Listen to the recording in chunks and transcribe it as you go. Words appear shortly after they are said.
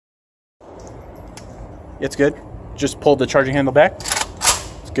It's good. Just pulled the charging handle back.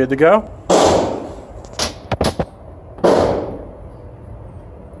 It's good to go.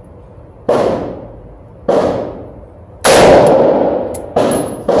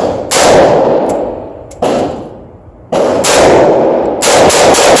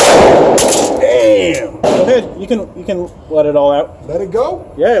 Damn! Go ahead. You can let it all out. Let it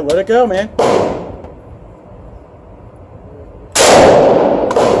go? Yeah, let it go, man.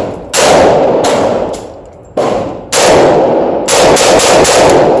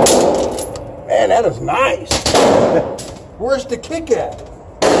 Man, that is nice. Where's the kick at?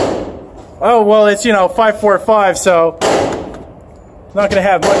 Oh, well, it's, you know, 545, so it's not going to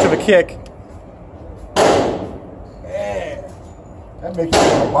have much of a kick. Man, that makes me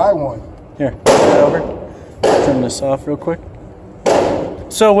want to buy one. Here, put that over. Turn this off real quick.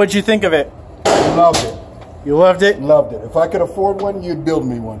 So, what'd you think of it? Loved it. You loved it? Loved it. If I could afford one, you'd build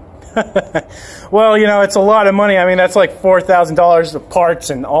me one. Well, you know, it's a lot of money. I mean, that's like $4,000 of parts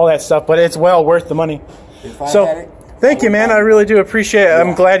and all that stuff, but it's well worth the money. If I So, had it, thank you, man. I really do appreciate it.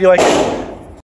 I'm glad you like it.